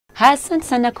Asante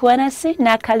sana kuwa nasi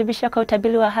na karibisha kwa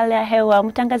utabiri wa hali ya hewa.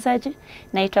 Mtangazaji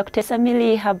naitwa Kuteesa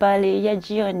habari ya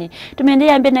jioni.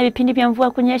 Tumeendelea mbele na vipindi vya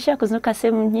mvua kunyesha kuzunguka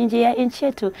sehemu nyingi ya nchi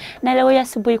yetu. Na leo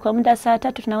asubuhi kwa muda saa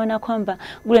 3 tunaona kwamba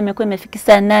mvua imekuwa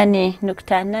imefikisa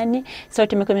 8.8,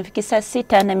 sauti imekuwa imefikisa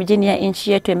 6 na mijini ya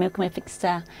nchi yetu imekuwa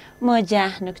imefikisa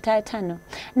 1.5.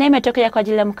 Na imetokea kwa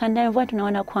ajili ya mkanda mvua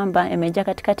tunaona kwamba imejaa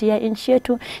katikati ya nchi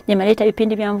yetu. Nimeleta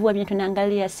vipindi vya mvua vyenye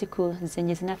tunaangalia siku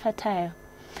zenye zinafuatayo.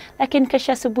 Lakini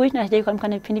kesho asubuhi tunataraji kuamka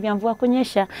na vipindi vya mvua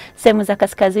kunyesha sehemu za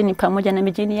kaskazini pamoja na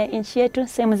mijini ya nchi yetu.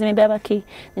 Sehemu zimebaki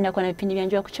zinakuwa na vipindi vya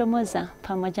jua kuchomoza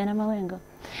pamoja na mawingu.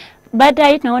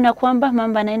 Baadaye tunaona kwamba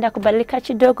mambo yanaenda kubadilika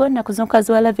kidogo na kuzunguka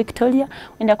ziwa la Victoria.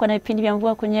 Huenda kuna vipindi vya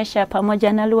mvua kunyesha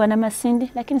pamoja na lua na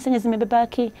masindi, lakini zenye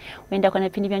zimebaki huenda kuna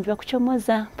vipindi vya jua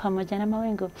kuchomoza pamoja na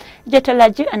mawingu. Joto la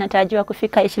juu anatarajiwa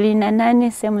kufika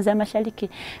 28 sehemu za mashariki.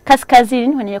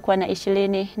 Kaskazini wanakuwa na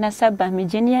 27,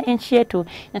 mijini ya nchi yetu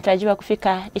inatarajiwa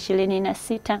kufika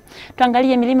 26.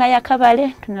 Tuangalie milima ya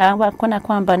Kabale, tunaona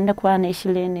kwamba inakuwa na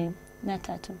 23.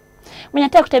 Mwenye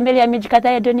kutembelea miji kadhaa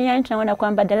ya dunia tunaona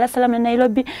kwamba Dar es Salaam na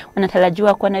Nairobi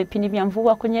wanatarajiwa kuwa na vipindi vya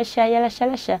mvua kunyesha ya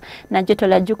lashalasha na joto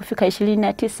la juu kufika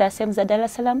 29 sehemu za Dar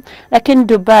es Salaam, lakini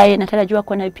Dubai inatarajiwa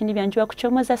kuwa na vipindi vya jua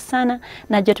kuchomoza sana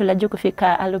na joto la juu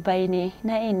kufika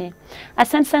 44.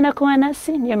 Asante sana kwa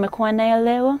nasi, nimekuwa nayo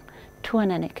leo,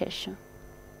 tuonane kesho.